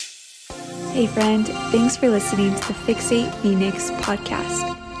Hey friend, thanks for listening to the Fixate Phoenix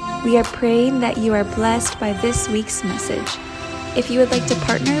podcast. We are praying that you are blessed by this week's message. If you would like to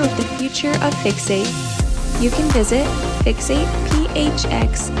partner with the future of Fixate, you can visit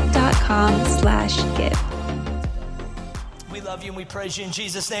fixatephx.com/give. We love you and we praise you in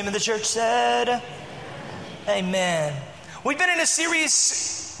Jesus' name. And the church said, amen. We've been in a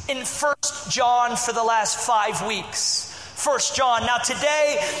series in 1 John for the last 5 weeks. 1 John. Now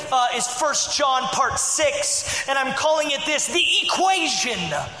today is 1 John part 6, and I'm calling it this, the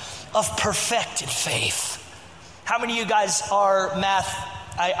equation of perfected faith. How many of you guys are math?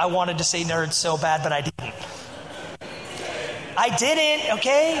 I wanted to say nerds so bad, but I didn't. I didn't,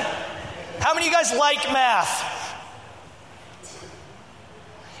 okay? How many of you guys like math?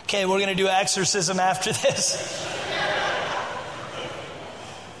 Okay, we're going to do exorcism after this.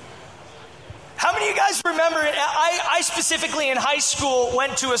 How many of you guys remember, I specifically in high school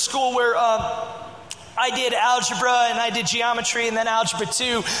went to a school where I did algebra and I did geometry and then algebra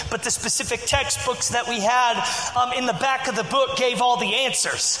 2, but the specific textbooks that we had in the back of the book gave all the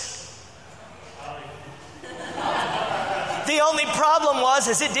answers. The only problem was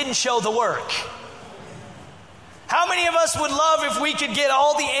it didn't show the work. How many of us would love if we could get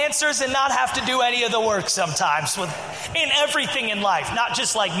all the answers and not have to do any of the work sometimes in everything in life? Not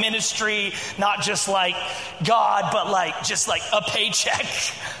just like ministry, not just like God, but just like a paycheck.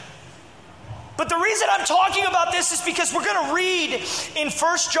 But the reason I'm talking about this is because we're going to read in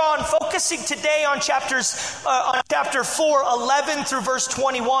 1 John, focusing today on chapter 4, 11 through verse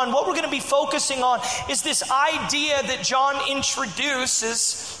 21. What we're going to be focusing on is this idea that John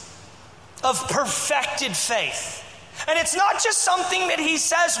introduces of perfected faith. And it's not just something that he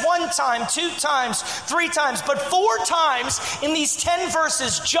says one time, 2 times, 3 times, but 4 times in these 10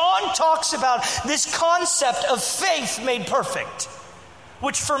 verses, John talks about this concept of faith made perfect,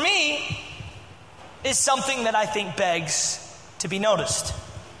 which for me is something that I think begs to be noticed.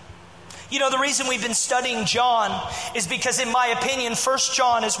 You know, the reason we've been studying John is because, in my opinion, 1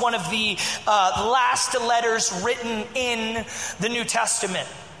 John is one of the last letters written in the New Testament.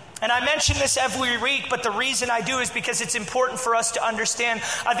 And I mention this every week, but the reason I do is because it's important for us to understand.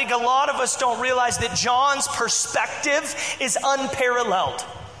 I think a lot of us don't realize that John's perspective is unparalleled.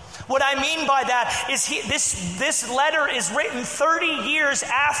 What I mean by that is this letter is written 30 years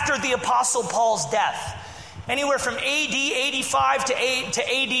after the Apostle Paul's death. Anywhere from AD 85 to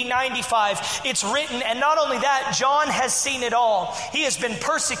AD 95, it's written. And not only that, John has seen it all. He has been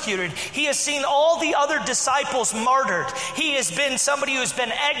persecuted. He has seen all the other disciples martyred. He has been somebody who's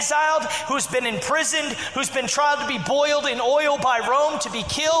been exiled, who's been imprisoned, who's been tried to be boiled in oil by Rome to be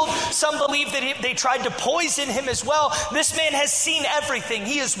killed. Some believe that they tried to poison him as well. This man has seen everything.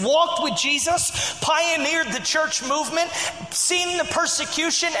 He has walked with Jesus, pioneered the church movement, seen the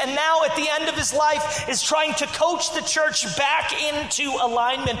persecution, and now at the end of his life is trying to coach the church back into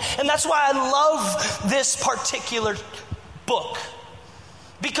alignment. And that's why I love this particular book.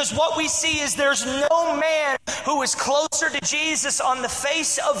 Because what we see is there's no man who is closer to Jesus on the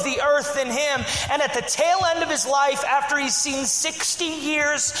face of the earth than him. And at the tail end of his life, after he's seen 60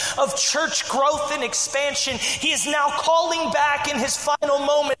 years of church growth and expansion, he is now calling back in his final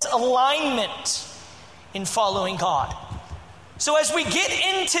moments alignment in following God. So as we get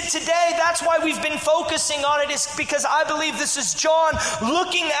into today, that's why we've been focusing on it, is because I believe this is John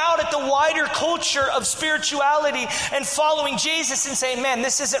looking out at the wider culture of spirituality and following Jesus and saying, man,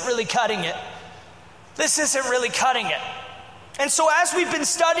 this isn't really cutting it. This isn't really cutting it. And so as we've been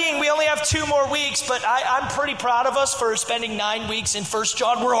studying, we only have 2 more weeks, but I'm pretty proud of us for spending 9 weeks in 1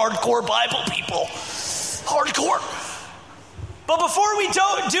 John. We're hardcore Bible people. Hardcore. But before we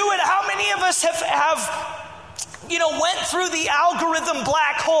do it, how many of us have went through the algorithm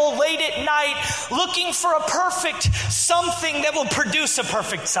black hole late at night looking for a perfect something that will produce a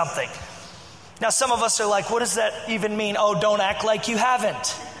perfect something? Now, some of us are like, what does that even mean? Oh, don't act like you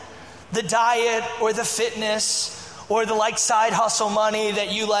haven't. The diet or the fitness or the side hustle money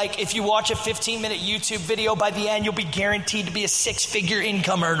that you if you watch a 15-minute YouTube video, by the end, you'll be guaranteed to be a 6-figure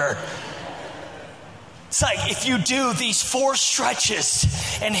income earner. It's like, if you do these 4 stretches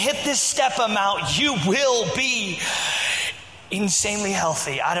and hit this step amount, you will be insanely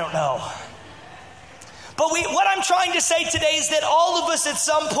healthy. I don't know. But what I'm trying to say today is that all of us at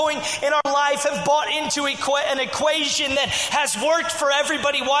some point in our life have bought into an equation that has worked for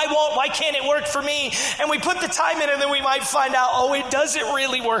everybody. Why can't it work for me? And we put the time in, and then we might find out, it doesn't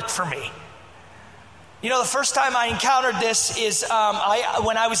really work for me. The first time I encountered this is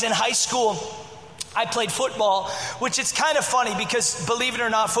when I was in high school. I played football, which is kind of funny because, believe it or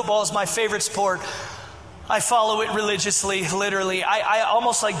not, football is my favorite sport. I follow it religiously, literally. I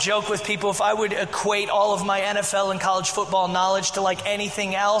almost like joke with people, if I would equate all of my NFL and college football knowledge to like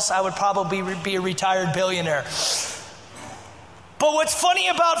anything else, I would probably be a retired billionaire. But what's funny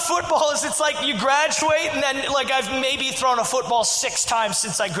about football is it's like you graduate and then like I've maybe thrown a football 6 times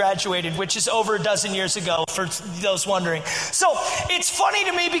since I graduated, which is over a dozen years ago for those wondering. So it's funny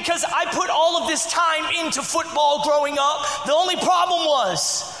to me because I put all of this time into football growing up. The only problem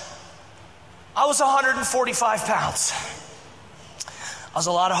was I was 145 pounds. I was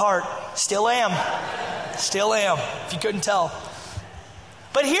a lot of heart. Still am, if you couldn't tell.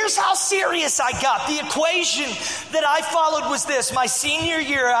 But here's how serious I got. The equation that I followed was this. My senior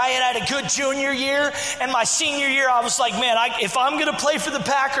year, I had a good junior year. And my senior year, I was like, man, if I'm going to play for the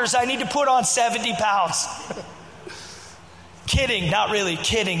Packers, I need to put on 70 pounds. Kidding, not really.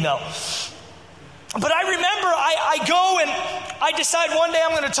 Kidding, though. But I remember I go and I decide one day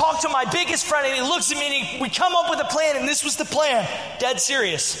I'm going to talk to my biggest friend. And he looks at me and we come up with a plan. And this was the plan. Dead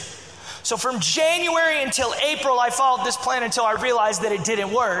serious. So from January until April, I followed this plan until I realized that it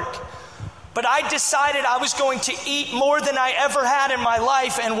didn't work. But I decided I was going to eat more than I ever had in my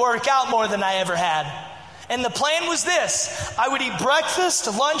life and work out more than I ever had. And the plan was this. I would eat breakfast,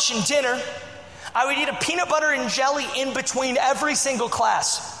 lunch, and dinner. I would eat a peanut butter and jelly in between every single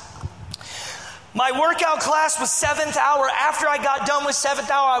class. My workout class was 7th hour. After I got done with 7th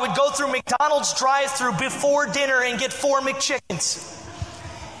hour, I would go through McDonald's drive-thru before dinner and get 4 McChickens.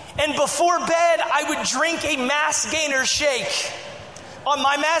 And before bed, I would drink a Mass Gainer shake. On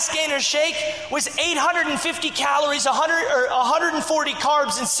my Mass Gainer shake was 850 calories, 140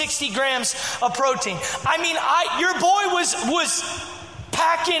 carbs, and 60 grams of protein. I mean, your boy was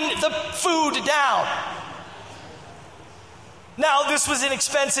packing the food down. Now, this was an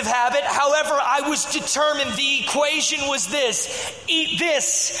expensive habit. However, I was determined. The equation was this. Eat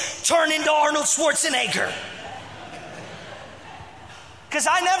this, turn into Arnold Schwarzenegger. Because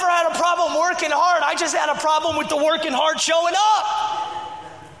I never had a problem working hard. I just had a problem with the working hard showing up.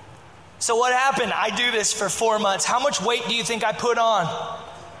 So what happened? I do this for 4 months. How much weight do you think I put on?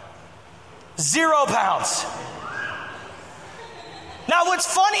 0 pounds. Now what's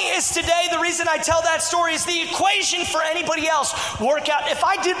funny is today, the reason I tell that story is the equation for anybody else. Workout. If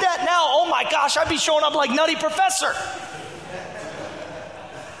I did that now, oh my gosh, I'd be showing up like Nutty Professor.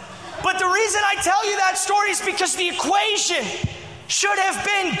 But the reason I tell you that story is because the equation should have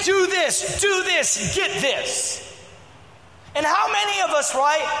been do this, get this. And how many of us,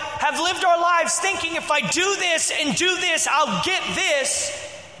 right, have lived our lives thinking if I do this and do this, I'll get this,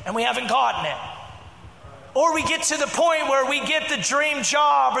 and we haven't gotten it. Or we get to the point where we get the dream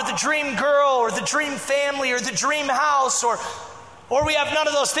job or the dream girl or the dream family or the dream house or we have none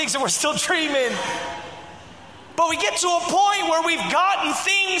of those things and we're still dreaming. But we get to a point where we've gotten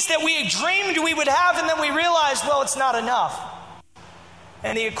things that we dreamed we would have and then we realize, well, it's not enough.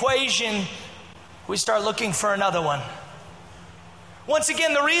 And the equation, we start looking for another one. Once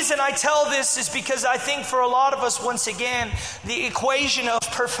again, the reason I tell this is because I think for a lot of us, once again, the equation of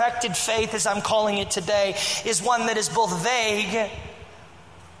perfected faith, as I'm calling it today, is one that is both vague,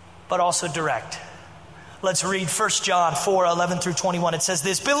 but also direct. Let's read 1 John 4:11-21. It says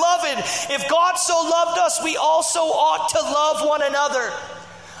this, Beloved, if God so loved us, we also ought to love one another.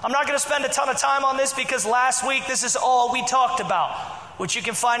 I'm not going to spend a ton of time on this because last week, this is all we talked about, which you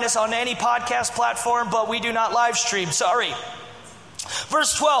can find us on any podcast platform, but we do not live stream. Sorry.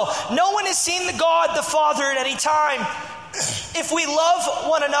 Verse 12, no one has seen the God, the Father at any time. If we love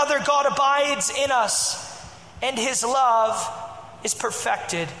one another, God abides in us, and his love is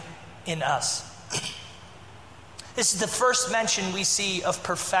perfected in us. This is the first mention we see of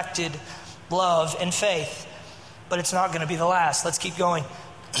perfected love and faith, but it's not going to be the last. Let's keep going.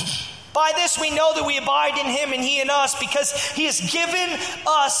 By this we know that we abide in him and he in us, because he has given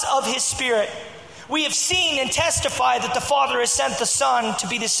us of his Spirit. We have seen and testify that the Father has sent the Son to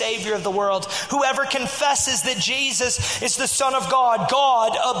be the Savior of the world. Whoever confesses that Jesus is the Son of God,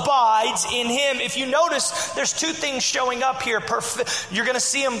 God abides in him. If you notice, there's 2 things showing up here. You're going to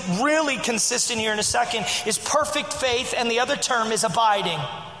see them really consistent here in a second. Is perfect faith, and the other term is abiding.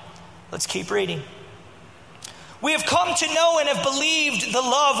 Let's keep reading. We have come to know and have believed the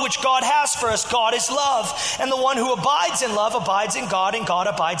love which God has for us. God is love. And the one who abides in love abides in God, and God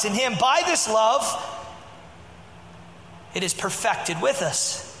abides in him. By this love, it is perfected with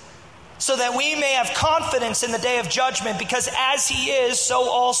us, so that we may have confidence in the day of judgment, because as he is, so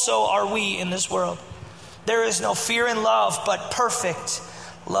also are we in this world. There is no fear in love, but perfect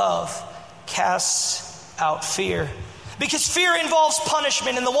love casts out fear. Because fear involves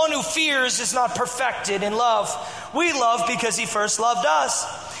punishment, and the one who fears is not perfected in love. We love because he first loved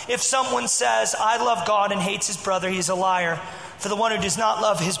us. If someone says, I love God and hates his brother, he is a liar. For the one who does not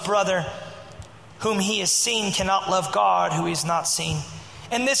love his brother whom he has seen cannot love God who he has not seen.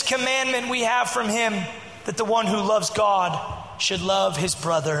 And this commandment we have from him, that the one who loves God should love his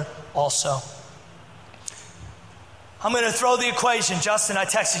brother also. I'm going to throw the equation. Justin, I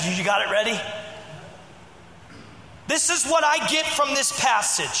texted you. You got it ready? This is what I get from this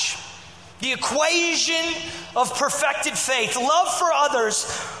passage. The equation of perfected faith, love for others,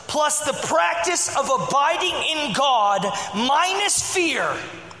 plus the practice of abiding in God, minus fear,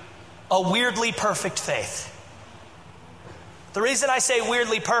 a weirdly perfect faith. The reason I say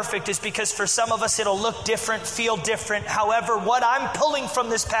weirdly perfect is because for some of us it'll look different, feel different. However, what I'm pulling from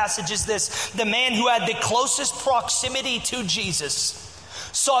this passage is this: the man who had the closest proximity to Jesus,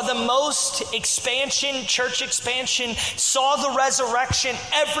 saw the most expansion, church expansion, saw the resurrection,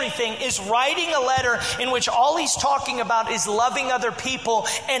 everything, is writing a letter in which all he's talking about is loving other people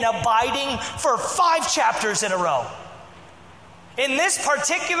and abiding for 5 chapters in a row. In this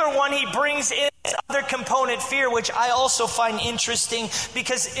particular one, he brings in this other component, fear, which I also find interesting,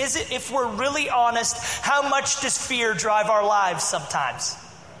 because if we're really honest, how much does fear drive our lives sometimes?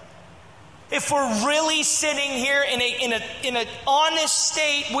 If we're really sitting here in an honest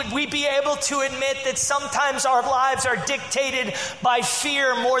state, would we be able to admit that sometimes our lives are dictated by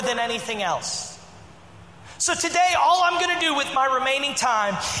fear more than anything else? So today, all I'm going to do with my remaining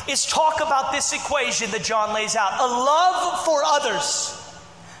time is talk about this equation that John lays out: a love for others,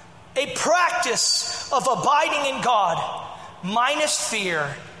 a practice of abiding in God, minus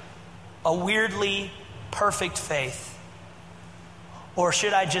fear, a weirdly perfect faith. Or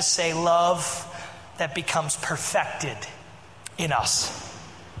should I just say love that becomes perfected in us?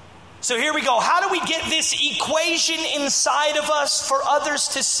 So here we go. How do we get this equation inside of us for others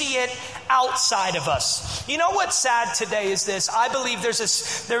to see it outside of us? You know what's sad today is this. I believe there's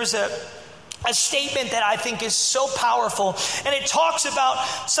a statement that I think is so powerful, and it talks about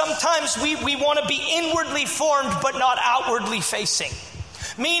sometimes we want to be inwardly formed but not outwardly facing.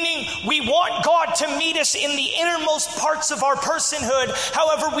 Meaning, we want God to meet us in the innermost parts of our personhood.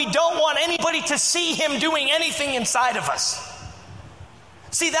 However, we don't want anybody to see him doing anything inside of us.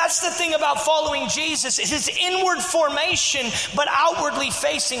 See, that's the thing about following Jesus. It is inward formation, but outwardly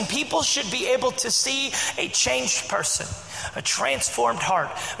facing. People should be able to see a changed person, a transformed heart,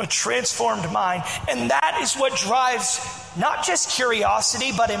 a transformed mind. And that is what drives not just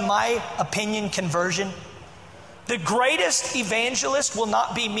curiosity, but in my opinion, conversion. The greatest evangelist will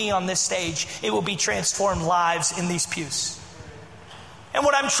not be me on this stage. It will be transformed lives in these pews. And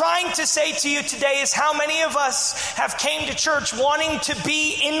what I'm trying to say to you today is how many of us have came to church wanting to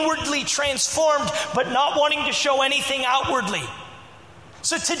be inwardly transformed, but not wanting to show anything outwardly.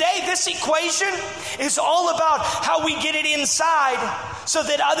 So today, this equation is all about how we get it inside so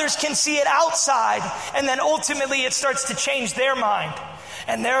that others can see it outside. And then ultimately it starts to change their mind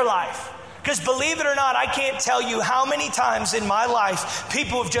and their life. Because believe it or not, I can't tell you how many times in my life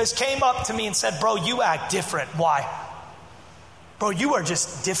people have just came up to me and said, bro, you act different. Why? Bro, you are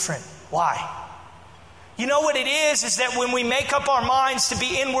just different. Why? You know what it is that when we make up our minds to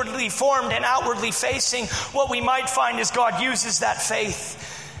be inwardly formed and outwardly facing, what we might find is God uses that faith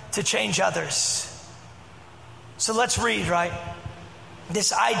to change others. So let's read, right?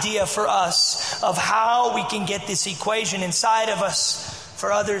 This idea for us of how we can get this equation inside of us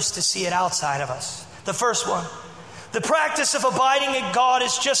for others to see it outside of us. The first one, the practice of abiding in God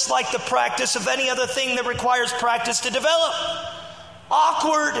is just like the practice of any other thing that requires practice to develop.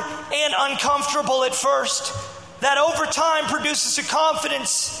 Awkward and uncomfortable at first, that over time produces a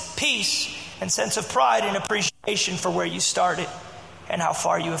confidence, peace, and sense of pride and appreciation for where you started and how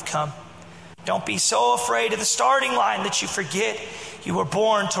far you have come. Don't be so afraid of the starting line that you forget you were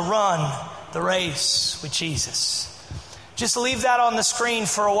born to run the race with Jesus. Just leave that on the screen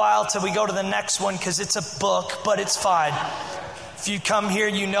for a while till we go to the next one, because it's a book, but it's fine. If you come here,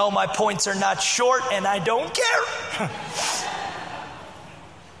 you know my points are not short and I don't care.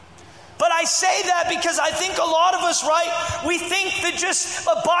 But I say that because I think a lot of us, right, we think that just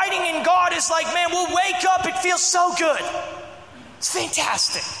abiding in God is like, man, we'll wake up, it feels so good. It's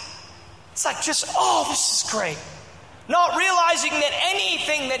fantastic. It's like just, oh, this is great. Not realizing that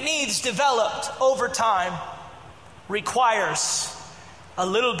anything that needs developed over time requires a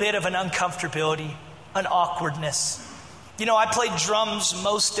little bit of an uncomfortability, an awkwardness. You know, I played drums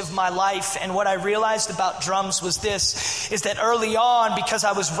most of my life, and what I realized about drums was this, is that early on, because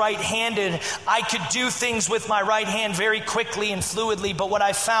I was right-handed, I could do things with my right hand very quickly and fluidly, but what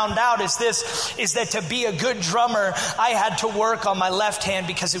I found out is this, is that to be a good drummer, I had to work on my left hand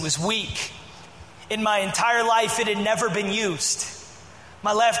because it was weak. In my entire life, it had never been used.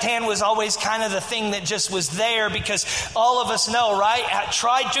 My left hand was always kind of the thing that just was there, because all of us know, right?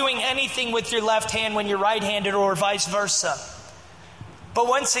 Try doing anything with your left hand when you're right-handed, or vice versa. But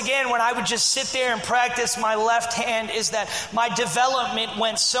once again, when I would just sit there and practice my left hand, is that my development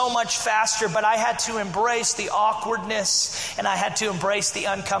went so much faster, but I had to embrace the awkwardness and I had to embrace the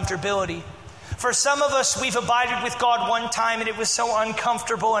uncomfortability. For some of us, we've abided with God one time and it was so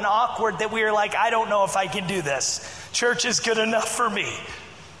uncomfortable and awkward that we were like, I don't know if I can do this. Church is good enough for me.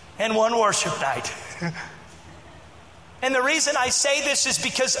 And one worship night. And the reason I say this is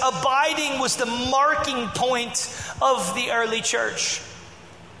because abiding was the marking point of the early church.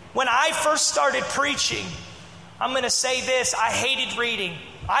 When I first started preaching, I'm going to say this, I hated reading.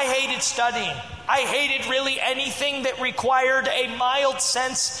 I hated studying. I hated really anything that required a mild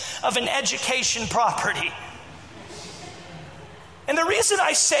sense of an education property. And the reason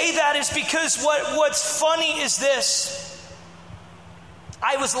I say that is because what's funny is this.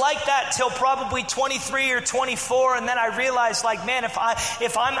 I was like that till probably 23 or 24, and then I realized, like, man, if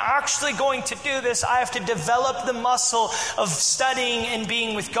I'm actually going to do this, I have to develop the muscle of studying and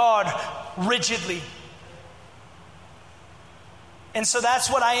being with God rigidly. And so that's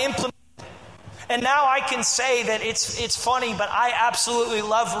what I implemented. And now I can say that it's funny, but I absolutely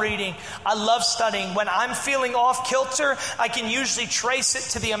love reading. I love studying. When I'm feeling off kilter, I can usually trace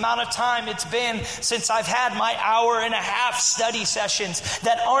it to the amount of time it's been since I've had my hour-and-a-half study sessions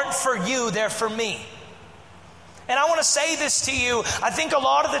that aren't for you, they're for me. And I want to say this to you. I think a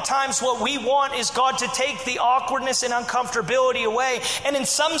lot of the times what we want is God to take the awkwardness and uncomfortability away. And in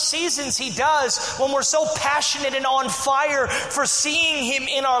some seasons He does, when we're so passionate and on fire for seeing Him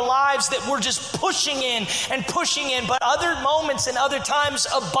in our lives that we're just pushing in and pushing in. But other moments and other times,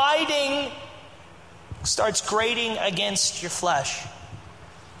 abiding starts grating against your flesh.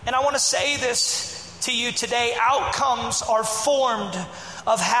 And I want to say this to you today. Outcomes are formed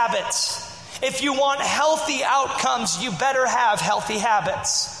of habits. If you want healthy outcomes, you better have healthy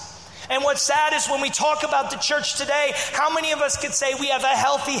habits. And what's sad is when we talk about the church today, how many of us could say we have a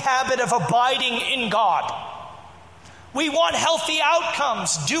healthy habit of abiding in God? We want healthy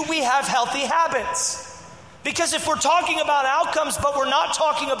outcomes. Do we have healthy habits? Because if we're talking about outcomes, but we're not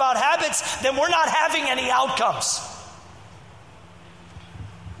talking about habits, then we're not having any outcomes.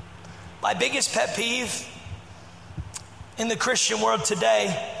 My biggest pet peeve in the Christian world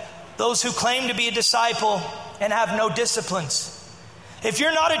today, those who claim to be a disciple and have no disciplines. If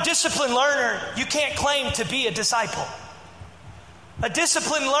you're not a disciplined learner, you can't claim to be a disciple. A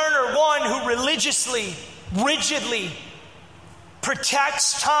disciplined learner, one who religiously, rigidly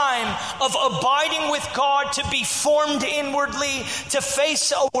protects time of abiding with God to be formed inwardly, to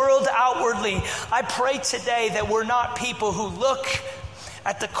face a world outwardly. I pray today that we're not people who look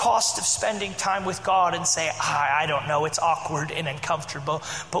at the cost of spending time with God and say, I don't know, it's awkward and uncomfortable.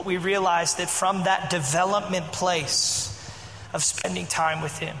 But we realize that from that development place of spending time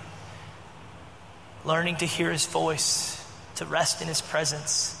with Him, learning to hear His voice, to rest in His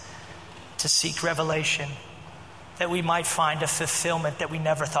presence, to seek revelation, that we might find a fulfillment that we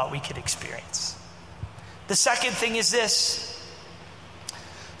never thought we could experience. The second thing is this.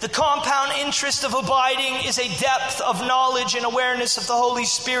 The compound interest of abiding is a depth of knowledge and awareness of the Holy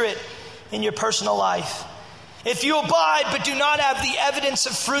Spirit in your personal life. If you abide but do not have the evidence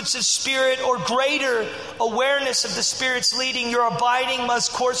of fruits of Spirit or greater awareness of the Spirit's leading, your abiding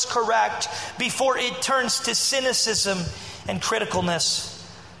must course correct before it turns to cynicism and criticalness.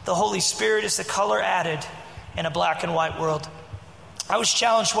 The Holy Spirit is the color added in a black and white world. I was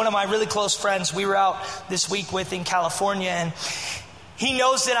challenged, one of my really close friends we were out this week with in California, and he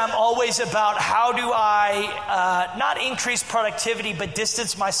knows that I'm always about how do I not increase productivity, but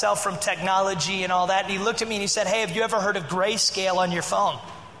distance myself from technology and all that. And he looked at me and he said, hey, have you ever heard of grayscale on your phone?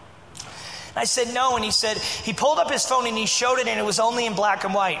 And I said, no. And he said, he pulled up his phone and he showed it and it was only in black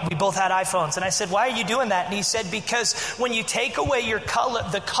and white. We both had iPhones. And I said, why are you doing that? And he said, because when you take away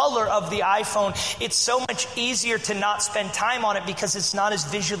the color of the iPhone, it's so much easier to not spend time on it because it's not as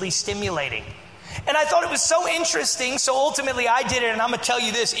visually stimulating. And I thought it was so interesting, so ultimately I did it, and I'm going to tell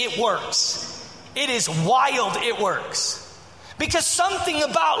you this, it works. It is wild, it works. Because something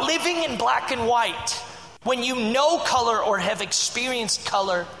about living in black and white, when you know color or have experienced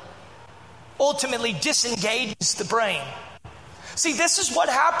color, ultimately disengages the brain. See, this is what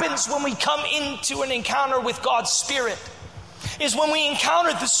happens when we come into an encounter with God's Spirit. Is when we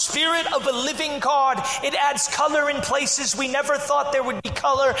encounter the Spirit of a living God, it adds color in places we never thought there would be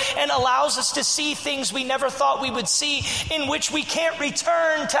color and allows us to see things we never thought we would see, in which we can't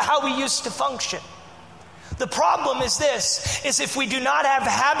return to how we used to function. The problem is this, is if we do not have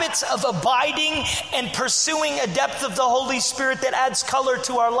habits of abiding and pursuing a depth of the Holy Spirit that adds color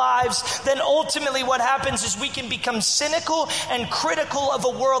to our lives, then ultimately what happens is we can become cynical and critical of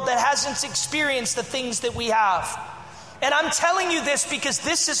a world that hasn't experienced the things that we have. And I'm telling you this because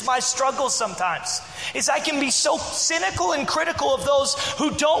this is my struggle sometimes, is I can be so cynical and critical of those who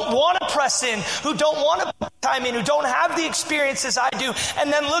don't want to press in, who don't want to put time in, who don't have the experiences I do,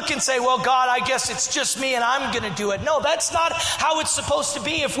 and then look and say, well, God, I guess it's just me and I'm going to do it. No, that's not how it's supposed to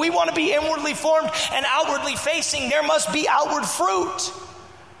be. If we want to be inwardly formed and outwardly facing, there must be outward fruit.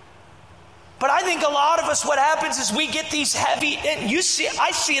 But I think a lot of us, what happens is we get these heavy, and I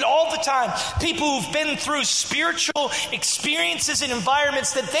see it all the time, people who've been through spiritual experiences and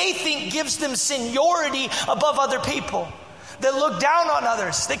environments that they think gives them seniority above other people, that look down on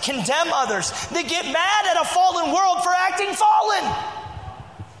others, that condemn others, that get mad at a fallen world for acting fallen.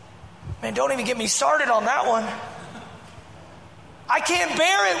 Man, don't even get me started on that one. I can't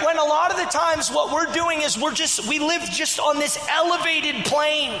bear it when a lot of the times what we're doing is we live just on this elevated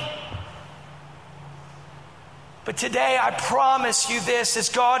plane. But today I promise you this, as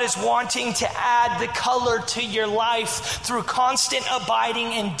God is wanting to add the color to your life through constant abiding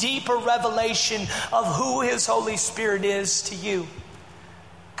and deeper revelation of who His Holy Spirit is to you.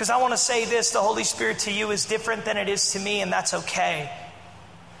 Because I want to say this, the Holy Spirit to you is different than it is to me, and that's okay.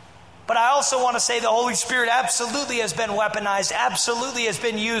 But I also want to say the Holy Spirit absolutely has been weaponized, absolutely has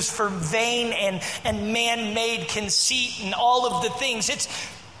been used for vain and man-made conceit and all of the things.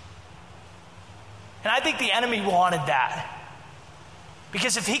 And I think the enemy wanted that.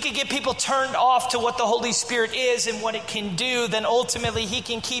 Because if he could get people turned off to what the Holy Spirit is and what it can do, then ultimately he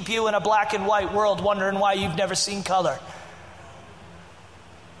can keep you in a black and white world wondering why you've never seen color.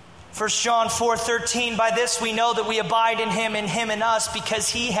 1 John 4:13, by this we know that we abide in Him and Him in us because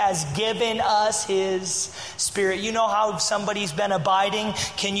He has given us His Spirit. You know how somebody's been abiding?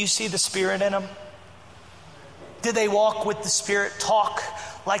 Can you see the Spirit in them? Do they walk with the Spirit, talk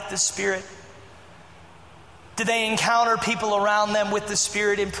like the Spirit? Do they encounter people around them with the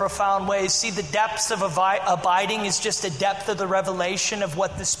Spirit in profound ways? See, the depths of abiding is just a depth of the revelation of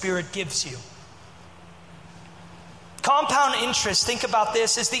what the Spirit gives you. Compound interest, think about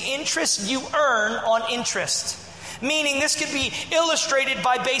this, is the interest you earn on interest. Meaning this could be illustrated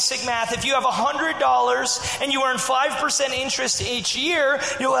by basic math. If you have $100 and you earn 5% interest each year,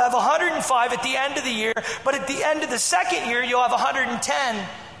 you'll have $105 at the end of the year. But at the end of the second year, you'll have $110.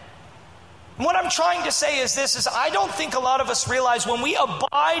 What I'm trying to say is this, is I don't think a lot of us realize when we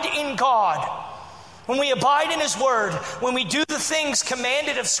abide in God, when we abide in His Word, when we do the things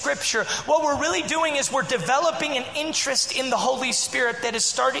commanded of Scripture, what we're really doing is we're developing an interest in the Holy Spirit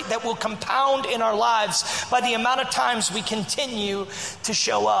that will compound in our lives by the amount of times we continue to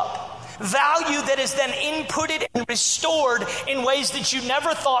show up. Value that is then inputted and restored in ways that you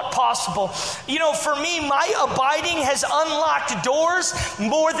never thought possible. You know, for me, my abiding has unlocked doors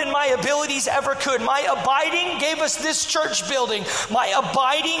more than my abilities ever could. My abiding gave us this church building. My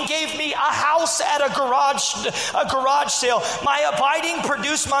abiding gave me a house at a garage sale. My abiding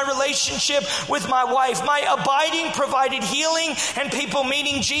produced my relationship with my wife. My abiding provided healing and people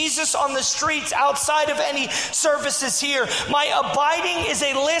meeting Jesus on the streets outside of any services here. My abiding is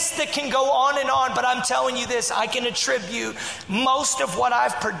a list that can go on, but I'm telling you this, I can attribute most of what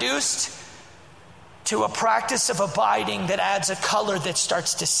I've produced to a practice of abiding that adds a color that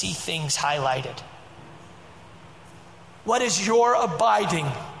starts to see things highlighted. What is your abiding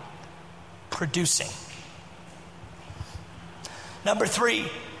producing? Number 3,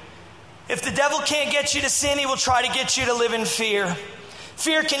 if the devil can't get you to sin, he will try to get you to live in fear.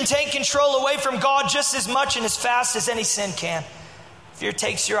 Fear can take control away from God just as much and as fast as any sin can. Fear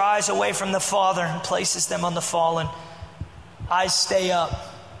takes your eyes away from the Father and places them on the fallen. Eyes stay up,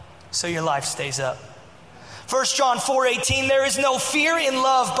 so your life stays up. 1 John 4:18, there is no fear in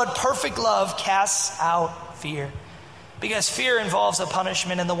love, but perfect love casts out fear. Because fear involves a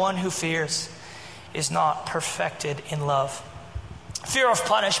punishment, and the one who fears is not perfected in love. Fear of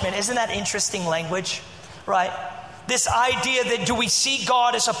punishment, isn't that interesting language, right? This idea that do we see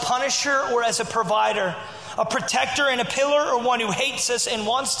God as a punisher or as a provider? A protector and a pillar, or one who hates us and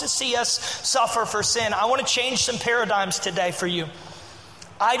wants to see us suffer for sin? I want to change some paradigms today for you.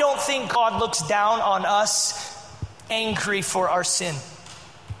 I don't think God looks down on us angry for our sin.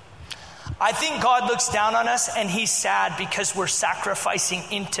 I think God looks down on us and He's sad because we're sacrificing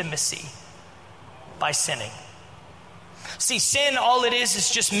intimacy by sinning. See, sin, all it is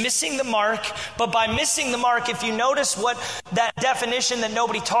just missing the mark. But by missing the mark, if you notice what that definition that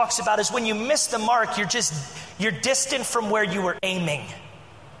nobody talks about is, when you miss the mark, you're distant from where you were aiming.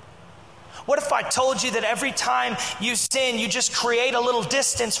 What if I told you that every time you sin, you just create a little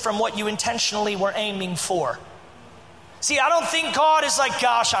distance from what you intentionally were aiming for? See, I don't think God is like,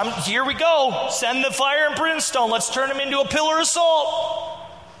 gosh, here we go. Send the fire and brimstone. Let's turn him into a pillar of salt.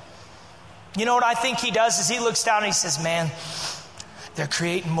 You know what I think he does is he looks down and he says, man, they're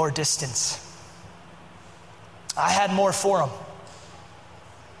creating more distance. I had more for them.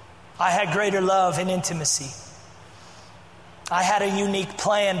 I had greater love and intimacy. I had a unique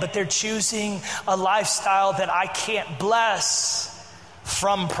plan, but they're choosing a lifestyle that I can't bless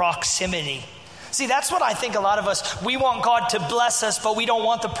from proximity. See, that's what I think a lot of us, we want God to bless us, but we don't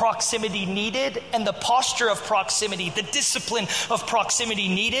want the proximity needed and the posture of proximity, the discipline of proximity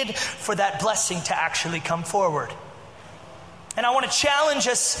needed for that blessing to actually come forward. And I want to challenge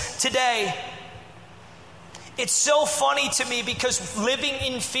us today. It's so funny to me because living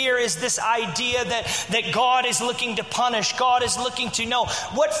in fear is this idea that God is looking to punish, God is looking to know.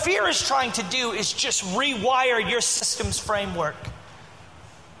 What fear is trying to do is just rewire your system's framework.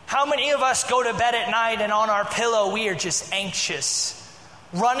 How many of us go to bed at night and on our pillow we are just anxious,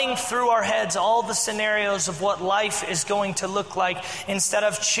 running through our heads all the scenarios of what life is going to look like instead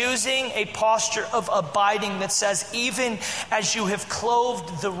of choosing a posture of abiding that says, even as you have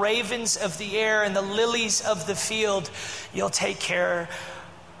clothed the ravens of the air and the lilies of the field, you'll take care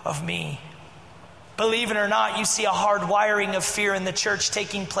of me. Believe it or not, you see a hard wiring of fear in the church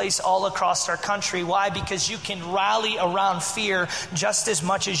taking place all across our country. Why? Because you can rally around fear just as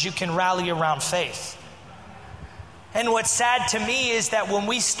much as you can rally around faith. And what's sad to me is that when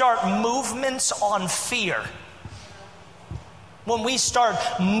we start movements on fear, when we start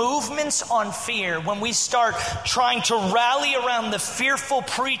trying to rally around the fearful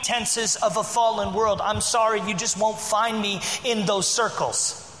pretenses of a fallen world, I'm sorry, you just won't find me in those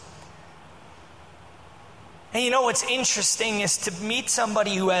circles. And you know what's interesting is to meet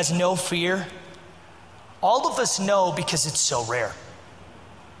somebody who has no fear. All of us know because it's so rare.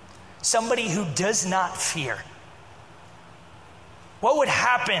 Somebody who does not fear. What would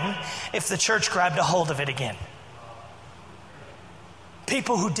happen if the church grabbed a hold of it again?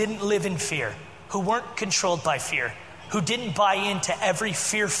 People who didn't live in fear, who weren't controlled by fear, who didn't buy into every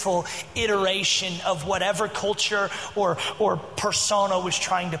fearful iteration of whatever culture or persona was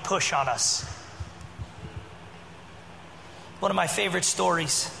trying to push on us. One of my favorite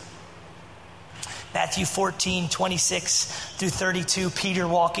stories, Matthew 14, 26 through 32, Peter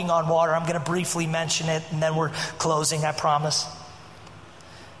walking on water. I'm going to briefly mention it and then we're closing, I promise.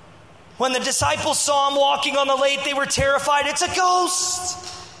 When the disciples saw him walking on the lake, they were terrified. It's a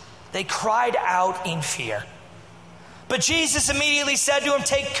ghost. They cried out in fear. But Jesus immediately said to him,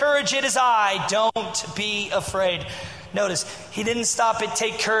 take courage, it is I. Don't be afraid. Notice, he didn't stop at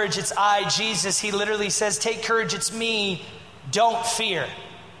take courage, it's I, Jesus. He literally says, take courage, it's me. Don't fear.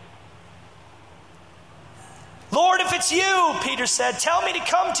 Lord, if it's you, Peter said, tell me to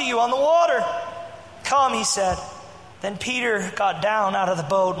come to you on the water. Come, he said. Then Peter got down out of the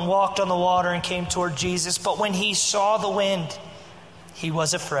boat and walked on the water and came toward Jesus. But when he saw the wind, he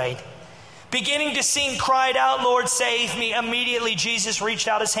was afraid. Beginning to sink, cried out, Lord, save me. Immediately Jesus reached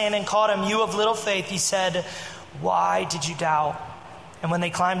out his hand and caught him. You of little faith, he said, why did you doubt? And when they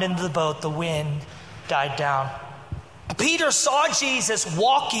climbed into the boat, the wind died down. Peter saw Jesus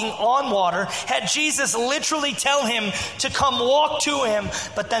walking on water, had Jesus literally tell him to come walk to him,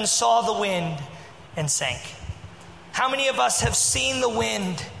 but then saw the wind and sank. How many of us have seen the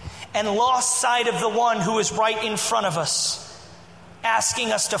wind and lost sight of the one who is right in front of us,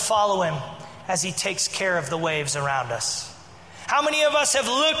 asking us to follow him as he takes care of the waves around us? How many of us have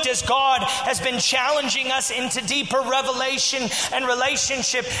looked as God has been challenging us into deeper revelation and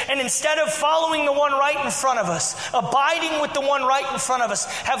relationship, and instead of following the one right in front of us, abiding with the one right in front of us,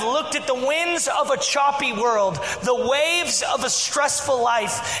 have looked at the winds of a choppy world, the waves of a stressful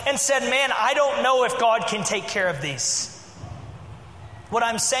life, and said, man, I don't know if God can take care of these. What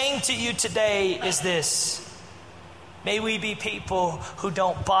I'm saying to you today is this. May we be people who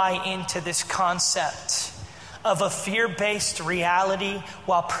don't buy into this concept of a fear-based reality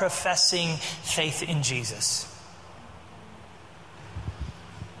while professing faith in Jesus.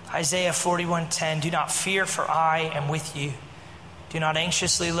 Isaiah 41:10, do not fear, for I am with you. Do not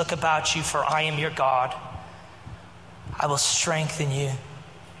anxiously look about you, for I am your God. I will strengthen you.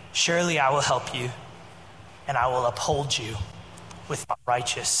 Surely I will help you, and I will uphold you with my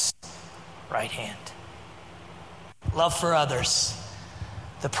righteous right hand. Love for others,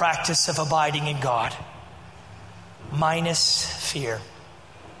 the practice of abiding in God, minus fear,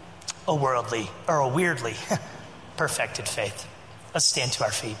 a weirdly perfected faith. Let's stand to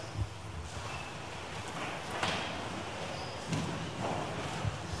our feet.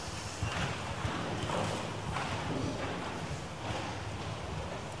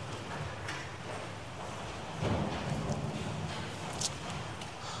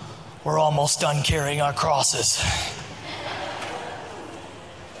 We're almost done carrying our crosses.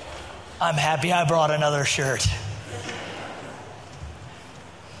 I'm happy I brought another shirt.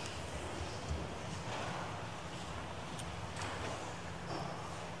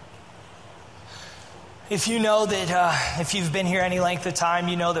 If you know that, if you've been here any length of time,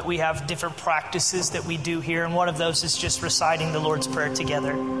 you know that we have different practices that we do here, and one of those is just reciting the Lord's Prayer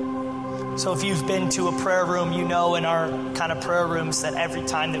together. So if you've been to a prayer room, you know in our kind of prayer rooms that every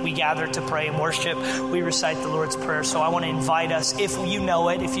time that we gather to pray and worship, we recite the Lord's Prayer. So I want to invite us, if you know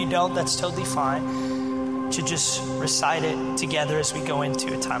it, if you don't, that's totally fine, to just recite it together as we go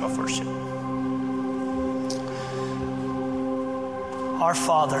into a time of worship. Our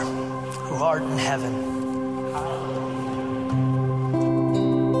Father, who art in heaven,